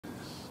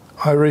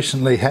I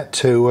recently had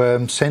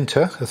to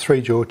centre a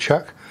 3-jaw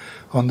chuck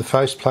on the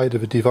faceplate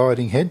of a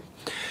dividing head.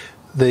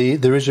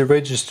 There is a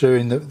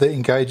register that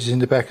engages in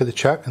the back of the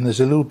chuck, and there's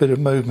a little bit of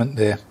movement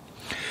there.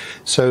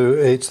 So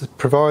it's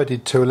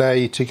provided to allow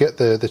you to get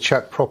the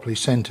chuck properly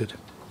centred.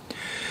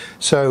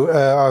 So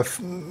I've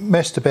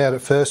messed about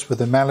at first with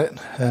a mallet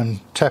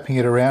and tapping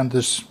it around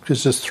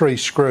because there's 3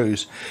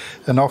 screws,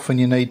 and often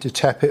you need to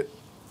tap it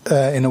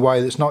in a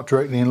way that's not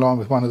directly in line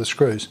with one of the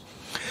screws.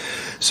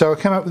 So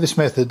I came up with this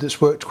method that's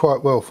worked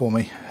quite well for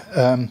me.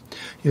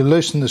 You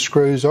loosen the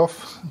screws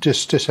off,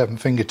 just have them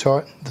finger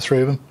tight, the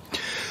 3 of them.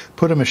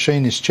 Put a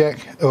machinist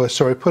jack,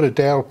 put a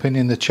dowel pin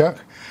in the chuck,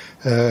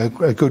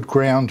 a good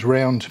ground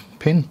round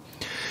pin.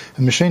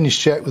 A machinist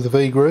jack with a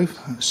V-groove.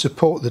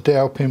 Support the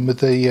dowel pin with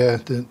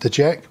the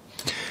jack,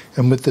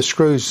 and with the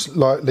screws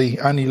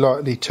only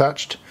lightly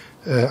touched,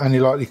 only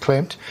lightly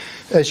clamped.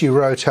 As you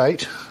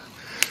rotate,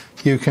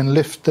 you can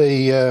lift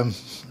the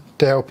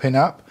dowel pin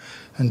up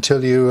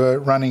until you're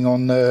running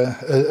on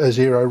a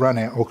 0 run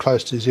out, or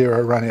close to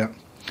 0 run out.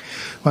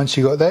 Once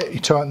you've got that, you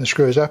tighten the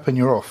screws up and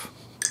you're off.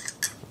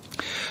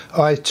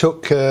 I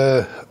took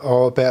it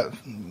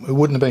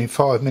wouldn't have been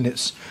 5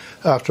 minutes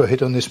after I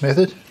hit on this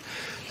method,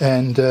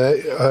 and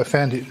I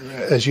found it,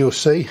 as you'll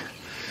see,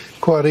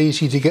 quite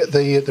easy to get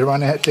the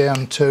run out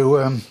down to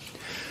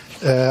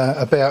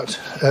about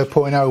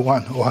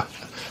 0.01 or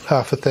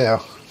half a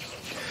thou.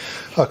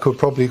 I could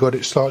probably got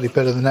it slightly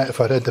better than that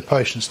if I'd had the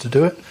patience to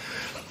do it,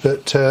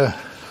 but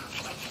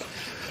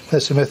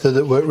that's a method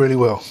that worked really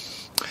well.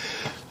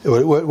 It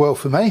worked well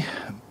for me.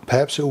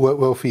 Perhaps it'll work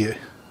well for you.